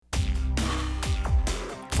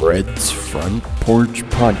Fred's Front Porch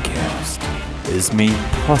Podcast is made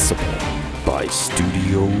possible by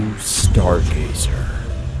Studio Stargazer.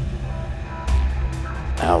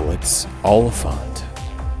 Alex Oliphant,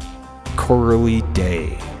 Coralie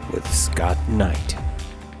Day with Scott Knight,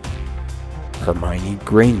 Hermione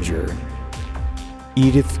Granger,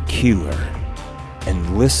 Edith Keeler,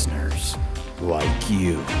 and listeners like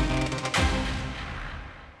you.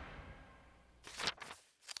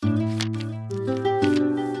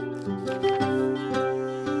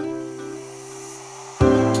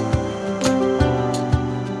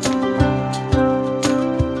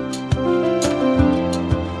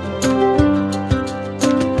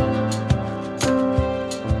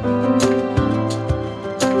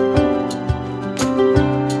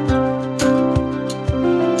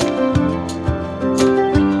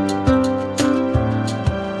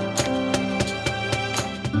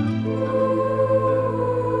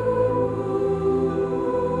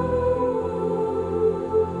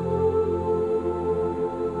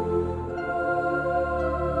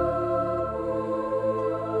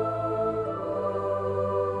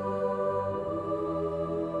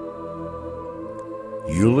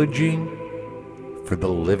 Eulogy for the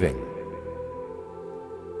Living.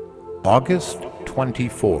 August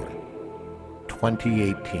 24,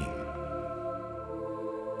 2018.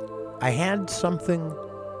 I had something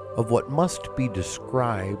of what must be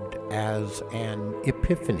described as an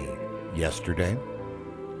epiphany yesterday.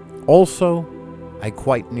 Also, I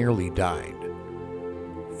quite nearly died.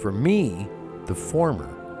 For me, the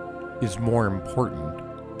former is more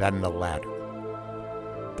important than the latter.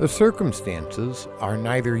 The circumstances are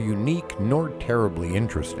neither unique nor terribly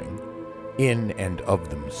interesting in and of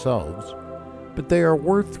themselves, but they are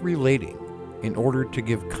worth relating in order to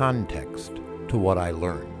give context to what I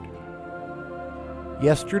learned.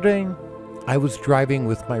 Yesterday, I was driving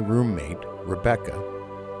with my roommate, Rebecca,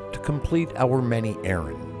 to complete our many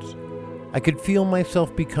errands. I could feel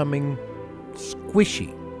myself becoming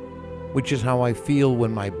squishy, which is how I feel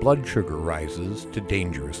when my blood sugar rises to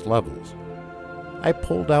dangerous levels. I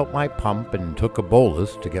pulled out my pump and took a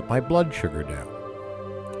bolus to get my blood sugar down.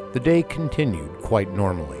 The day continued quite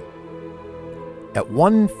normally. At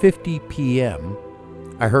 1:50 p.m.,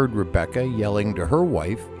 I heard Rebecca yelling to her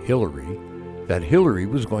wife, Hillary, that Hillary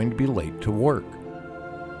was going to be late to work.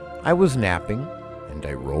 I was napping, and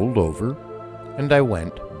I rolled over, and I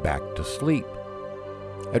went back to sleep.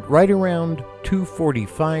 At right around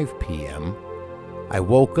 2:45 p.m., I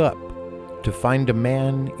woke up to find a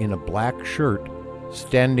man in a black shirt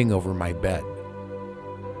standing over my bed.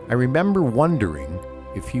 I remember wondering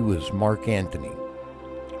if he was Mark Antony.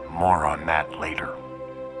 More on that later.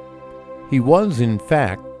 He was, in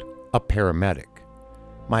fact, a paramedic.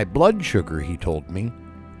 My blood sugar, he told me,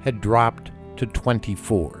 had dropped to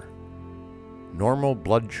 24. Normal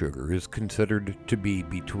blood sugar is considered to be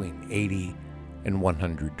between 80 and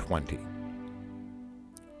 120.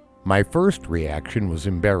 My first reaction was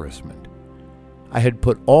embarrassment. I had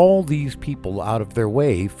put all these people out of their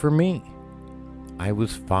way for me. I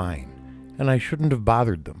was fine, and I shouldn't have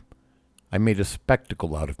bothered them. I made a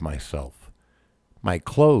spectacle out of myself. My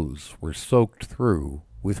clothes were soaked through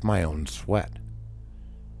with my own sweat.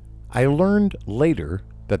 I learned later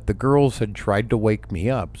that the girls had tried to wake me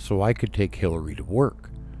up so I could take Hillary to work.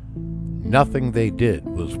 Nothing they did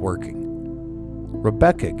was working.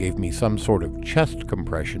 Rebecca gave me some sort of chest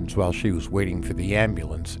compressions while she was waiting for the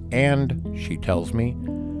ambulance, and, she tells me,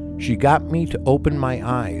 she got me to open my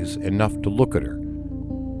eyes enough to look at her,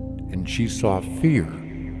 and she saw fear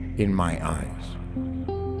in my eyes.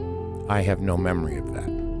 I have no memory of that.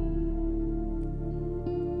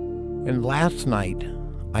 And last night,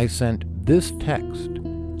 I sent this text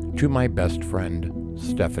to my best friend,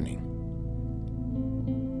 Stephanie.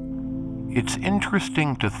 It's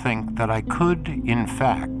interesting to think that I could, in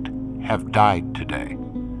fact, have died today.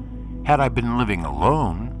 Had I been living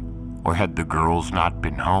alone, or had the girls not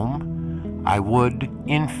been home, I would,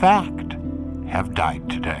 in fact, have died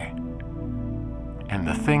today. And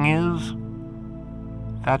the thing is,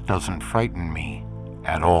 that doesn't frighten me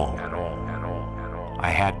at all. I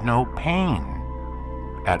had no pain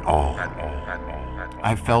at all.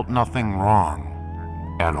 I felt nothing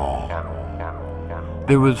wrong at all.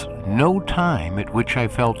 There was no time at which I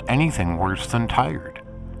felt anything worse than tired,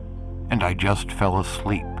 and I just fell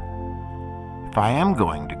asleep. If I am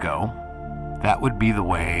going to go, that would be the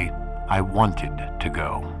way I wanted to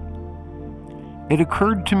go. It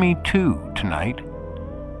occurred to me, too, tonight,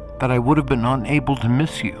 that I would have been unable to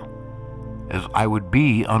miss you, as I would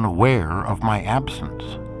be unaware of my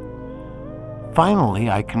absence. Finally,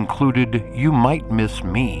 I concluded you might miss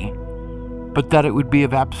me, but that it would be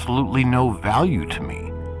of absolutely no value to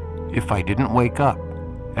me, if I didn't wake up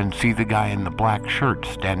and see the guy in the black shirt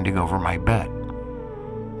standing over my bed.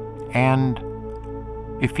 And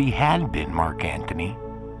if he had been Mark Antony,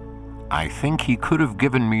 I think he could have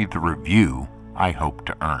given me the review I hoped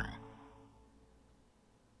to earn.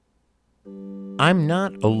 I'm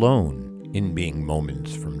not alone in being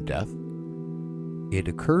moments from death. It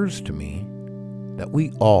occurs to me that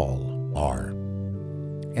we all are.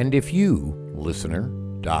 And if you, listener,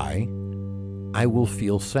 die, I will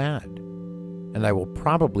feel sad, and I will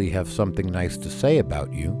probably have something nice to say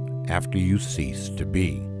about you after you cease to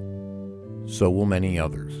be. So will many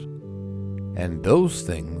others. And those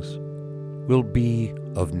things will be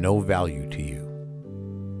of no value to you.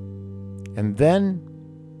 And then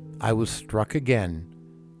I was struck again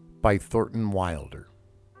by Thornton Wilder.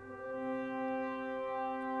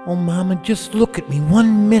 "Oh, Mama, just look at me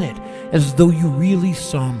 1 minute as though you really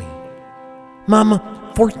saw me.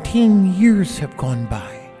 Mama, 14 years have gone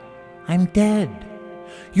by. I'm dead.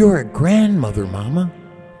 You're a grandmother, Mama.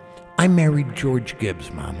 I married George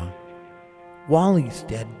Gibbs, Mama. Wally's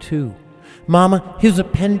dead, too. Mama, his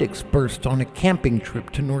appendix burst on a camping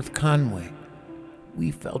trip to North Conway.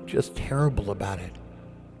 We felt just terrible about it.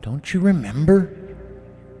 Don't you remember?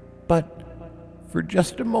 But for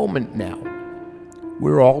just a moment now,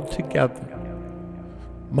 we're all together.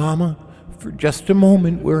 Mama, for just a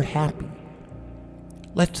moment, we're happy.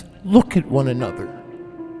 Let's look at one another."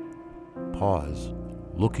 Pause,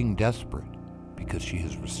 looking desperate because she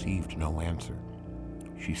has received no answer.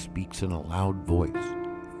 She speaks in a loud voice,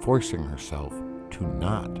 forcing herself to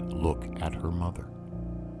not look at her mother.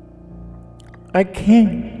 I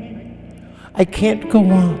can't go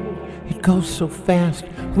on. It goes so fast.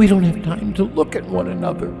 We don't have time to look at one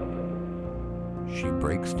another." She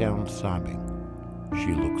breaks down sobbing.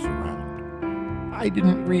 She looks around. I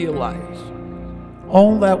didn't realize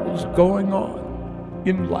all that was going on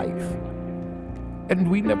in life, and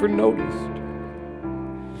we never noticed.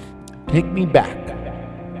 Take me back,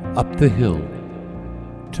 up the hill,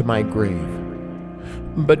 to my grave.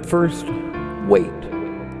 But first, wait.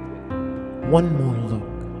 One more look.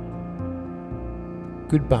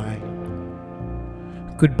 Goodbye.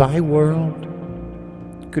 Goodbye, world.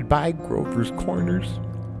 Goodbye, Grover's Corners.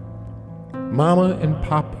 Mama and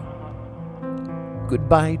Papa.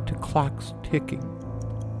 Goodbye to clocks ticking,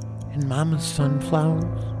 and Mama's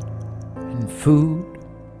sunflowers, and food,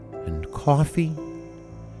 and coffee,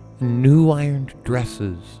 and new ironed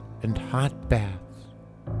dresses, and hot baths,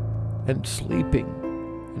 and sleeping,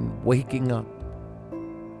 and waking up.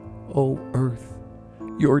 Oh, Earth,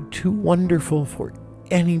 you're too wonderful for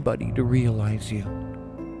anybody to realize you.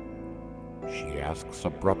 She asks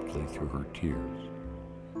abruptly through her tears.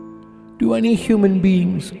 Do any human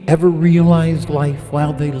beings ever realize life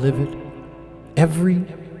while they live it? Every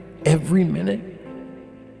minute?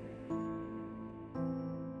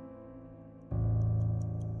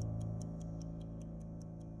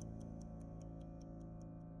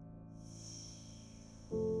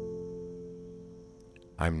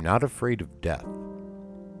 I'm not afraid of death.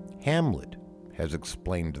 Hamlet has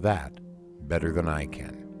explained that better than I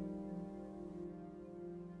can.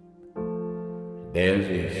 There's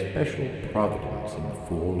a special providence in the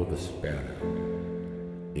fall of a sparrow.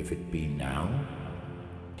 If it be now,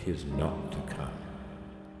 'tis not to come.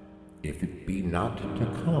 If it be not to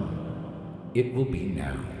come, it will be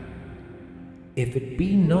now. If it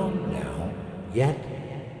be not now, yet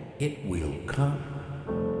it will come.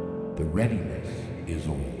 The readiness is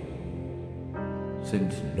all.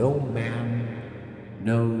 Since no man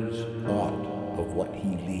knows aught of what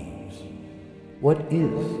he leaves, what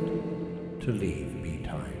is to leave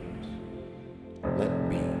betimes? Let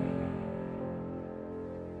be.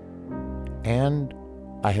 And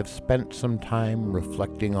I have spent some time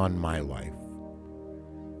reflecting on my life.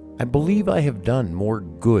 I believe I have done more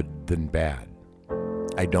good than bad.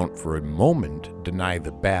 I don't for a moment deny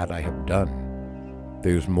the bad I have done.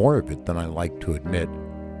 There's more of it than I like to admit,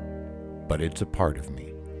 but it's a part of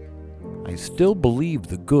me. I still believe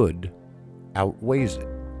the good outweighs it.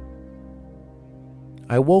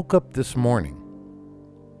 I woke up this morning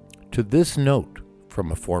to this note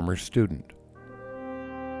from a former student.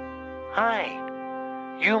 Hi,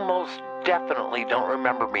 you most definitely don't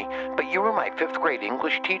remember me, but you were my 5th grade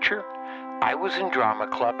English teacher. I was in drama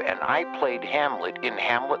club and I played Hamlet in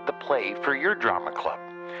Hamlet the play for your drama club.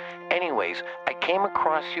 Anyways, I came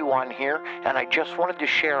across you on here and I just wanted to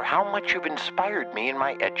share how much you've inspired me in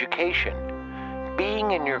my education.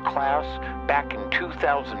 Being in your class back in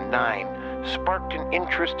 2009 sparked an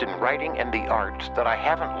interest in writing and the arts that I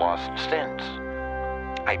haven't lost since.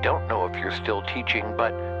 I don't know if you're still teaching,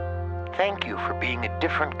 but thank you for being a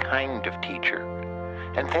different kind of teacher.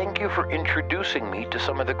 And thank you for introducing me to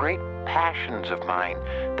some of the great passions of mine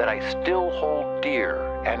that I still hold dear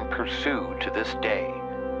and pursue to this day.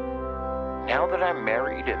 Now that I'm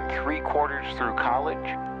married and 3/4 through college,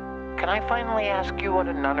 can I finally ask you what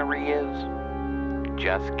a nunnery is?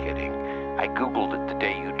 Just kidding. I Googled it the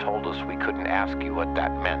day you told us we couldn't ask you what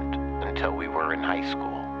that meant until we were in high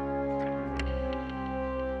school.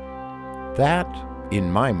 That,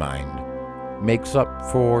 in my mind, makes up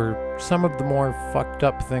for some of the more fucked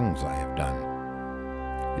up things I have done.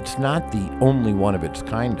 It's not the only one of its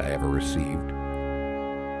kind I ever received,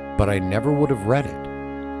 but I never would have read it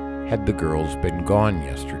had the girls been gone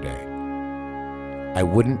yesterday. I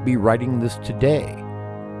wouldn't be writing this today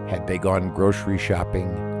had they gone grocery shopping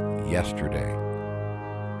yesterday.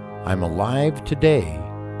 I'm alive today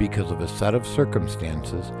because of a set of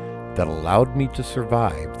circumstances that allowed me to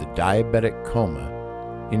survive the diabetic coma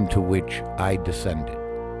into which I descended.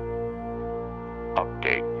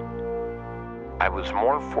 Update. I was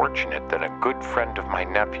more fortunate than a good friend of my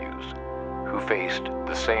nephew's who faced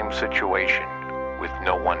the same situation with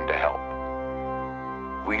no one to help.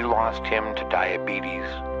 We lost him to diabetes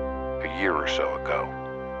a year or so ago.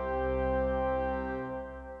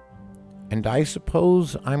 And I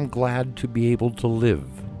suppose I'm glad to be able to live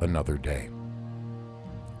another day.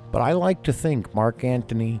 But I like to think Mark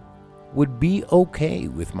Antony would be okay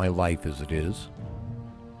with my life as it is.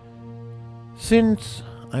 Since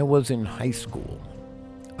I was in high school,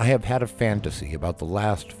 I have had a fantasy about the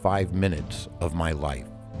last 5 minutes of my life.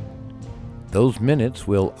 Those minutes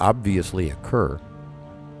will obviously occur,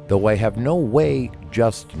 though I have no way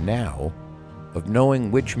just now of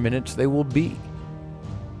knowing which minutes they will be.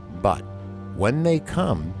 But when they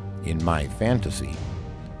come, in my fantasy,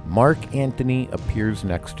 Mark Antony appears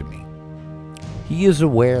next to me. He is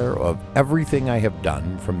aware of everything I have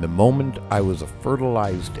done from the moment I was a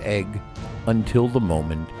fertilized egg until the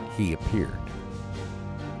moment he appeared.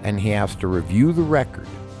 And he has to review the record,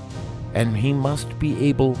 and he must be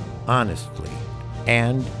able honestly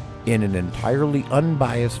and in an entirely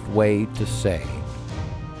unbiased way to say,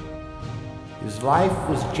 his life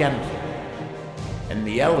was gentle, and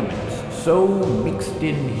the elements so mixed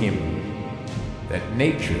in him that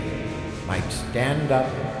nature might stand up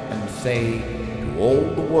and say to all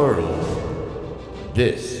the world,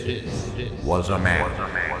 this was a man.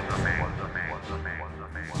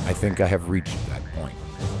 I think I have reached that point.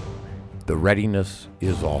 The readiness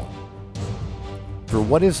is all. For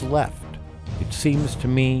what is left, it seems to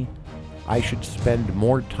me I should spend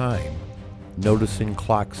more time noticing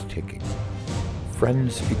clocks ticking,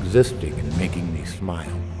 friends existing and making me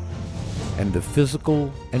smile, and the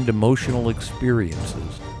physical and emotional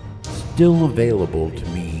experiences still available to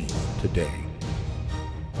me today.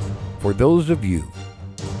 For those of you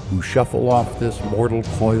who shuffle off this mortal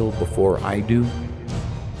coil before I do,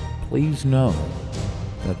 please know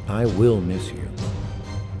that I will miss you.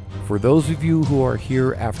 For those of you who are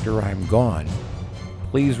here after I'm gone,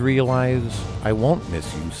 please realize I won't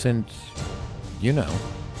miss you since, you know,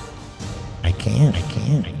 I can't.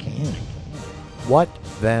 What,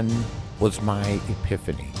 then, was my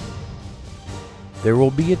epiphany? There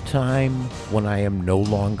will be a time when I am no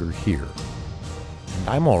longer here, and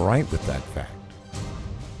I'm all right with that fact.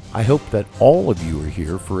 I hope that all of you are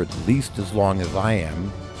here for at least as long as I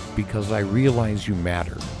am, because I realize you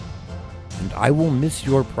matter, and I will miss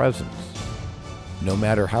your presence, no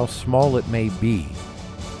matter how small it may be,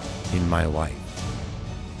 in my life.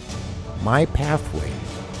 My pathways,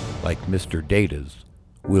 like Mr. Data's,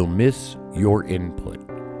 will miss your input.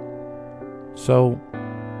 So,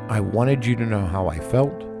 I wanted you to know how I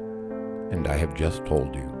felt, and I have just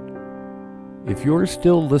told you. If you're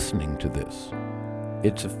still listening to this,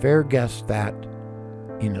 it's a fair guess that,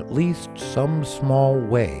 in at least some small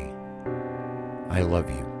way, I love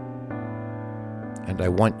you. And I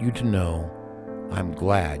want you to know I'm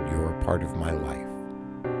glad you're a part of my life.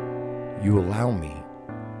 You allow me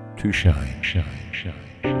to shine.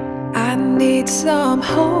 I need some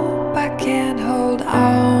hope I can hold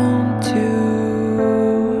on to,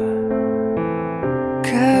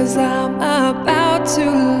 'cause I'm about to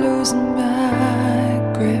lose my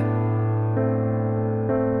grip.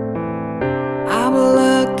 I'm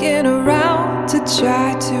looking around to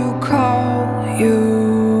try to call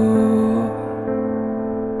you,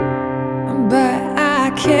 but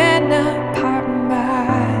I cannot part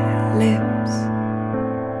my lips.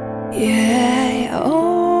 Yeah,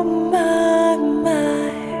 oh my,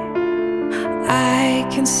 I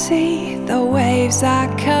can see the waves are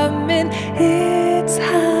coming, it's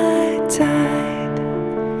high tide.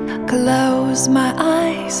 Close my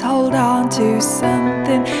eyes, hold on to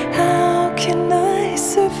something. How can I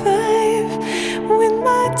survive when my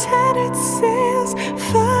tattered sails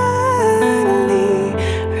finally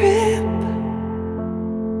rip.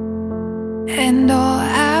 And all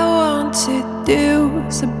I want to do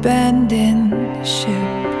is abandon the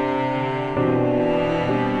ship.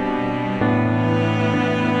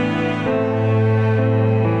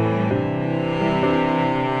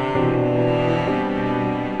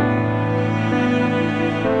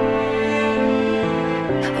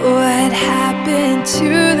 What happened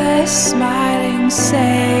to the smiling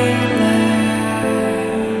sailor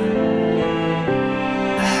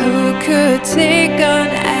who could take on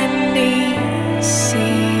any sea?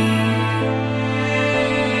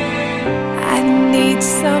 I need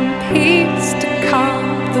some peace to calm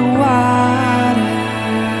the waters,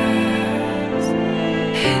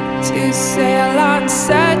 to sail on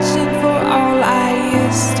searching for all I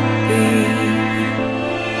used to be.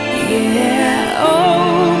 Yeah,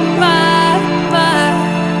 oh my,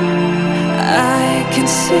 I can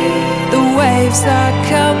see the waves are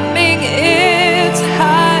coming, it's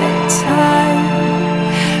high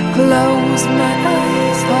tide. Close my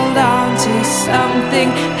eyes, hold on to something.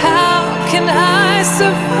 How can I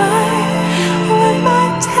survive when my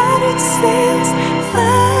tattered sails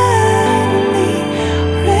finally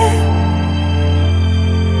rip?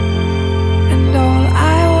 And all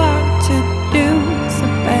I want to do is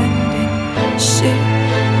abandon ship,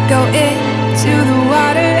 go into the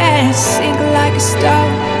water and sink like a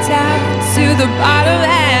stone down to the bottom.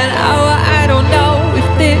 And oh, I don't know if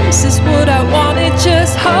this is what I wanted.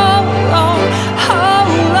 Just hold on,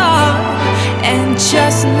 hold on. And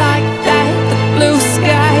just like that, the blue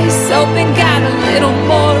skies open, got a little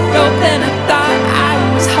more rope than I thought I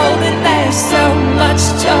was holding. There's so much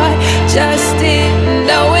joy just in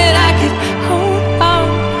knowing I could hold on,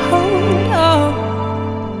 hold on.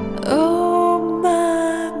 Oh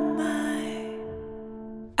my,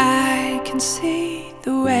 I can see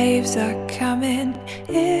the waves are coming,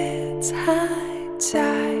 it's high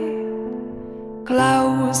tide.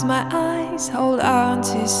 Close my eyes, hold on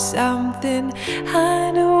to something.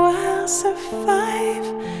 I know I'll survive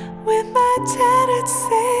with my tattered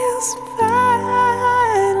sails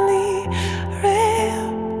finally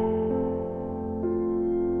rip.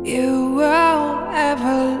 You won't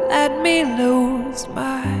ever let me lose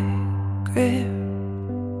my grip.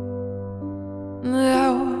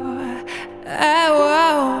 No, I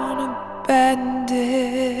won't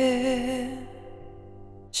abandon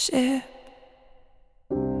ship.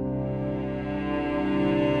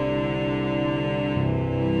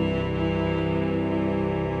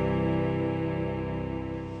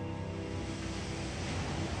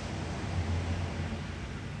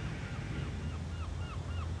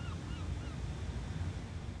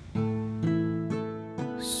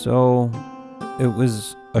 So, it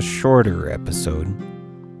was a shorter episode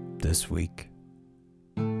this week.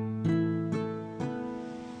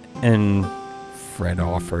 And Fred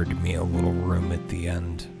offered me a little room at the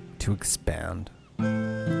end to expand.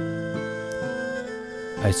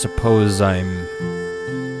 I suppose I'm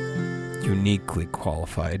uniquely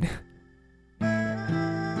qualified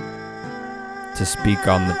to speak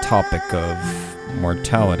on the topic of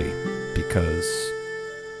mortality, because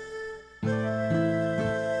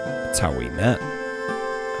that's how we met.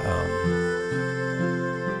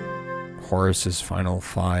 Horace's Final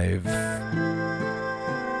Five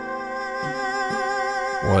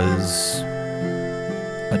was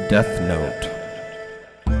a death note,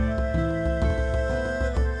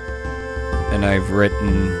 and I've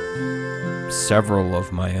written several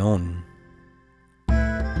of my own.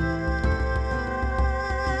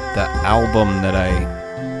 The album that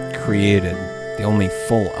I created, the only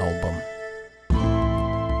full album,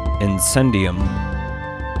 Incendium,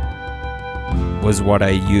 was what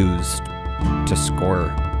I used to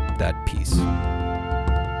score that piece,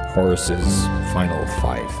 Horace's Final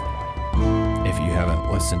Five. If you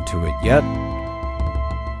haven't listened to it yet,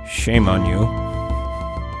 shame on you.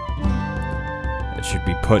 It should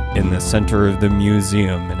be put in the center of the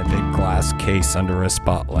museum in a big glass case under a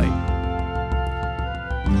spotlight,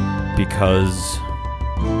 because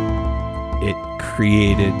it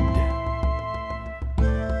created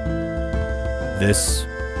this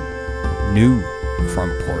new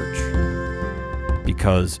front porch,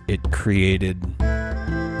 because it created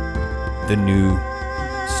the new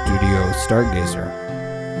Studio Stargazer.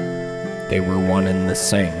 They were one and the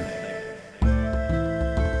same.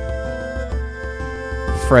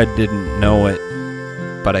 Fred didn't know it,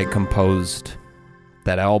 but I composed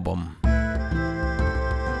that album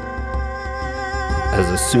as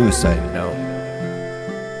a suicide note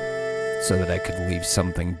so that I could leave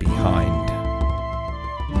something behind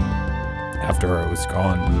after I was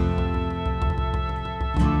gone.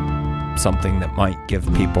 something that might give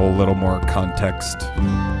people a little more context,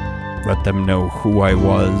 let them know who I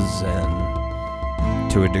was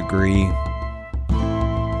and, to a degree,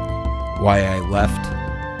 why I left,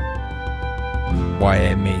 why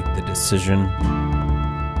I made the decision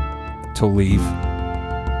to leave.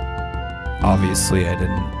 Obviously, I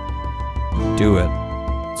didn't do it.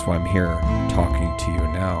 That's why I'm here talking to you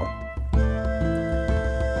now.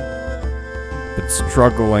 But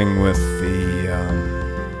struggling with the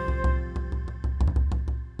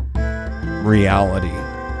reality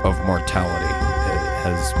of mortality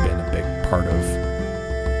has been a big part of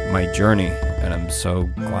my journey, and I'm so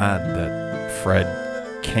glad that Fred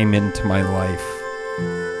came into my life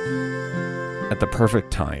at the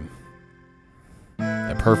perfect time.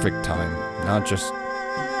 The perfect time, not just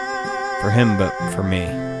for him, but for me.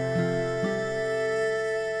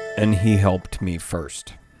 And he helped me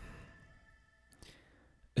first.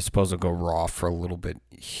 I suppose I'll go raw for a little bit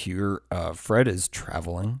here. Fred is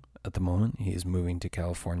traveling at the moment. He is moving to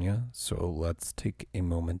California. So let's take a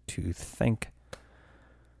moment to thank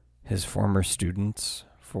his former students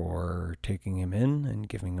for taking him in and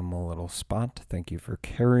giving him a little spot. Thank you for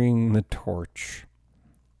carrying the torch.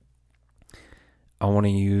 I want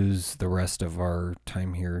to use the rest of our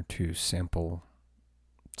time here to sample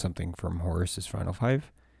something from Horace's Final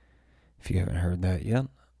Five. If you haven't heard that yet,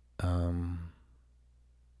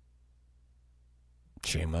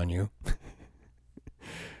 shame on you.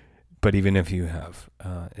 But even if you have,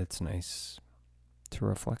 it's nice to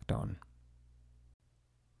reflect on.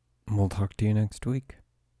 We'll talk to you next week.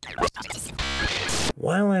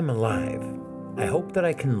 While I'm alive, I hope that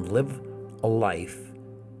I can live a life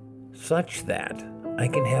such that I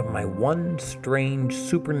can have my one strange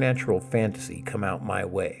supernatural fantasy come out my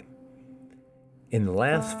way. In the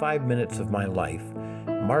last 5 minutes of my life,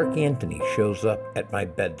 Mark Antony shows up at my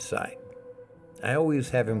bedside. I always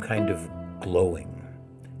have him kind of glowing,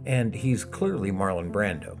 and he's clearly Marlon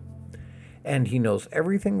Brando. And he knows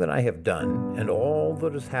everything that I have done and all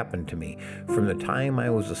that has happened to me from the time I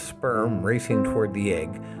was a sperm racing toward the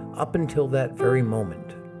egg up until that very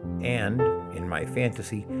moment. And, in my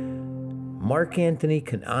fantasy, Mark Antony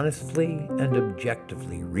can honestly and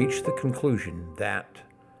objectively reach the conclusion that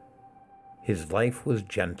his life was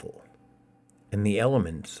gentle, and the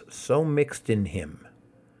elements so mixed in him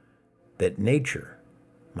that nature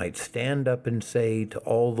might stand up and say to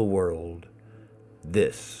all the world,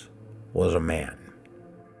 "This was a man."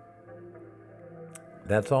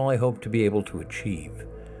 That's all I hope to be able to achieve.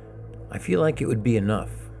 I feel like it would be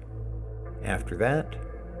enough. After that,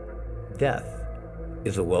 death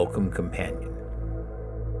is a welcome companion.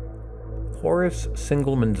 Horace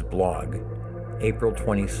Singelman's blog, April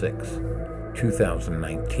 26,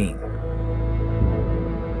 2019.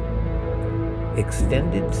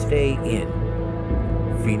 Extended stay in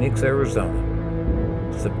Phoenix, Arizona,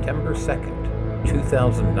 September 2nd,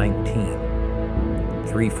 2019,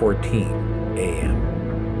 3:14 a.m.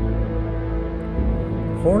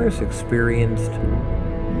 Horace experienced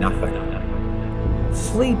nothing.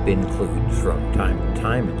 Sleep includes, from time to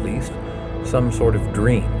time at least, some sort of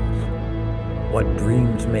dreams. What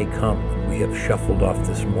dreams may come when we have shuffled off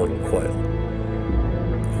this mortal coil.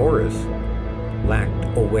 Horace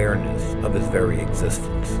lacked awareness of his very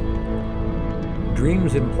existence.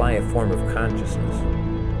 Dreams imply a form of consciousness.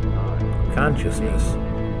 Consciousness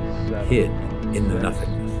hid in the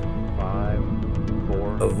nothingness.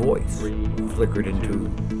 A voice flickered into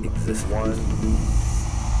existence.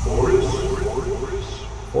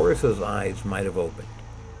 Horace's eyes might have opened.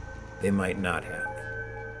 They might not have.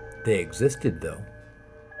 They existed, though.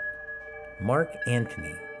 Mark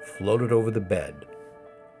Antony floated over the bed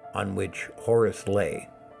on which Horace lay,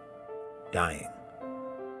 dying.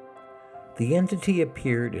 The entity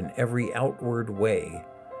appeared in every outward way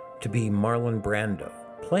to be Marlon Brando,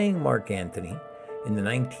 playing Mark Antony in the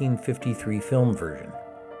 1953 film version.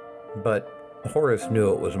 But Horace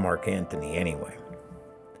knew it was Mark Antony anyway.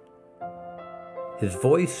 His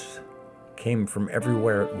voice came from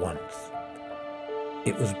everywhere at once.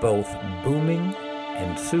 It was both booming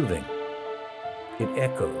and soothing. It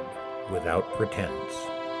echoed without pretense.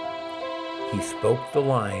 He spoke the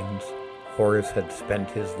lines Horace had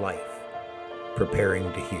spent his life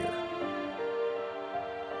preparing to hear.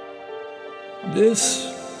 This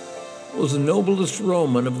was the noblest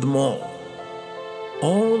Roman of them all.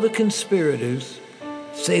 All the conspirators,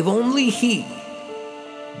 save only he,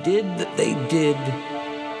 did that they did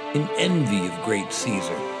in envy of great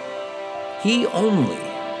Caesar. He only,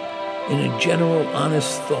 in a general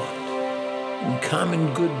honest thought, in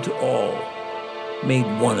common good to all, made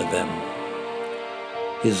one of them.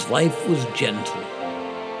 His life was gentle,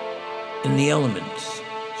 and the elements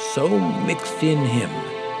so mixed in him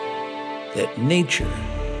that nature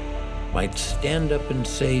might stand up and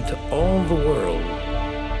say to all the world,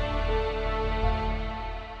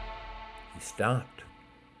 he stopped.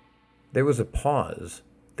 There was a pause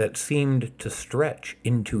that seemed to stretch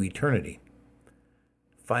into eternity.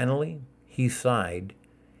 Finally, he sighed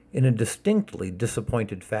in a distinctly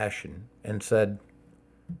disappointed fashion and said,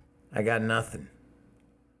 "I got nothing."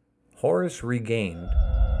 Horace regained,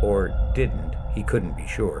 or didn't, he couldn't be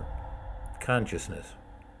sure, consciousness.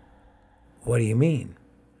 "What do you mean?"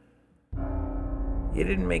 "You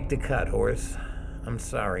didn't make the cut, Horace. I'm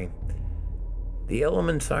sorry. The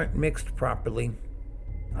elements aren't mixed properly.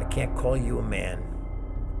 I can't call you a man."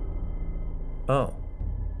 "Oh."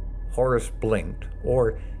 Horace blinked,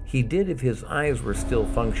 or he did if his eyes were still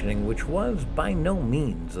functioning, which was by no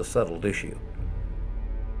means a settled issue.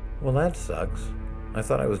 "Well, that sucks. I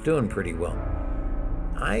thought I was doing pretty well.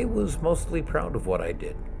 I was mostly proud of what I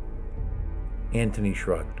did." Anthony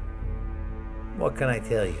shrugged. "What can I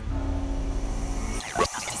tell you?"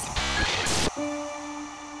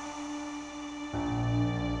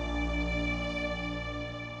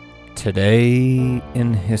 Today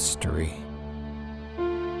in history,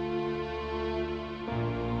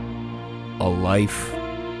 a life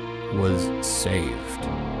was saved.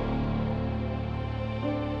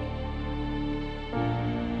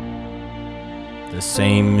 The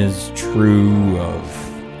same is true of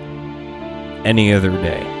any other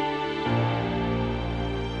day.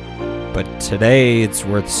 But today it's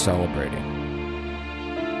worth celebrating.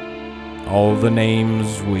 All the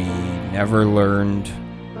names we never learned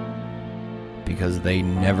because they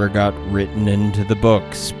never got written into the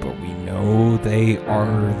books, but we know they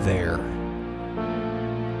are there.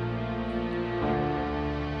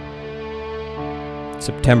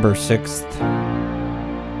 September 6th.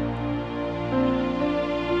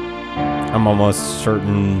 I'm almost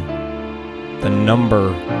certain the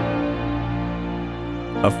number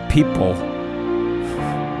of people,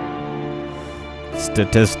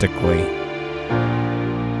 statistically,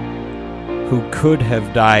 who could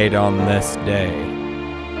have died on this day,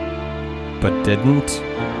 but didn't,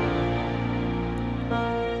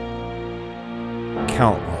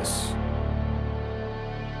 countless,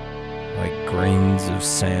 like grains of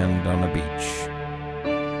sand on a beach.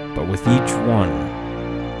 But with each one,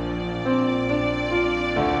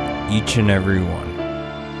 each and every one,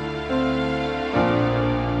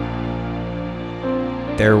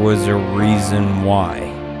 there was a reason why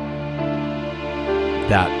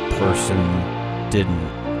that person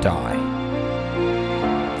didn't die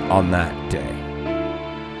on that day.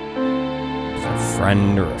 It was a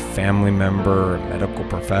friend or a family member, a medical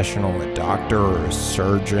professional, a doctor or a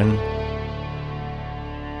surgeon,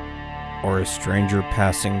 or a stranger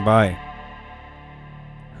passing by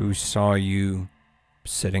who saw you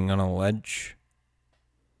sitting on a ledge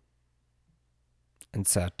and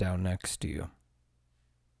sat down next to you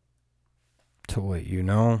to let you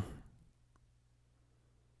know,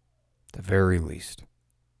 at the very least,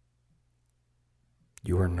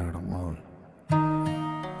 you are not alone.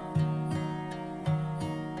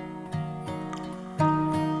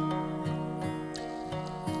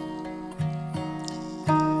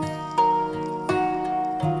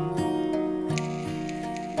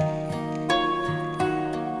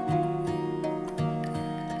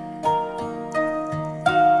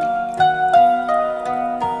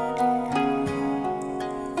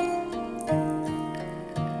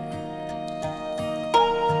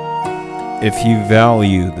 If you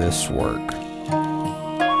value this work,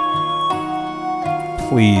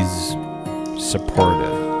 please support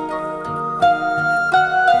it.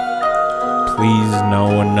 Please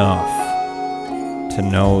know enough to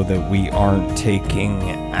know that we aren't taking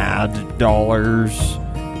ad dollars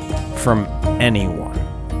from anyone,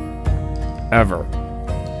 ever,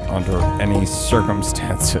 under any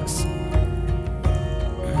circumstances.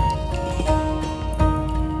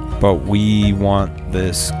 But we want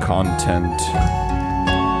this content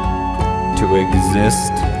to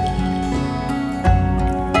exist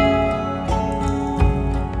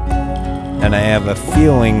and I have a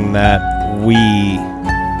feeling that we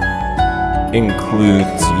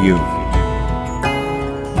includes you.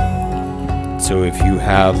 So if you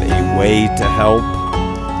have a way to help,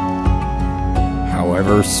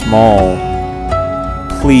 however small,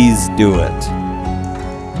 please do it.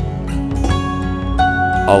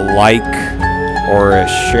 A like or a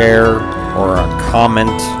share or a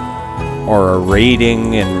comment or a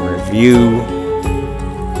rating and review.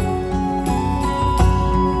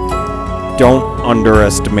 Don't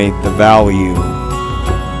underestimate the value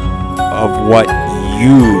of what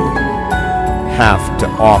you have to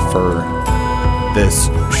offer this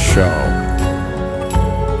show.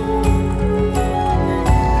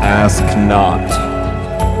 Ask not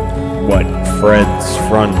what Fred's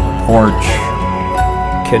front porch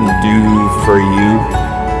can do for you.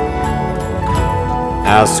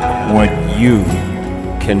 Ask what you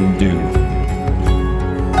can do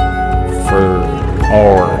for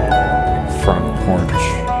our front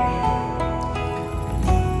porch.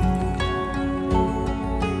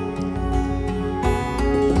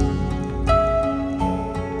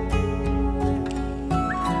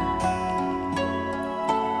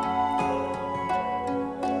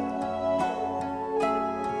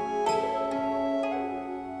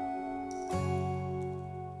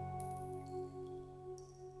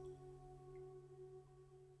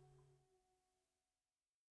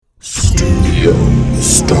 Studio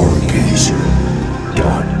Stargazer.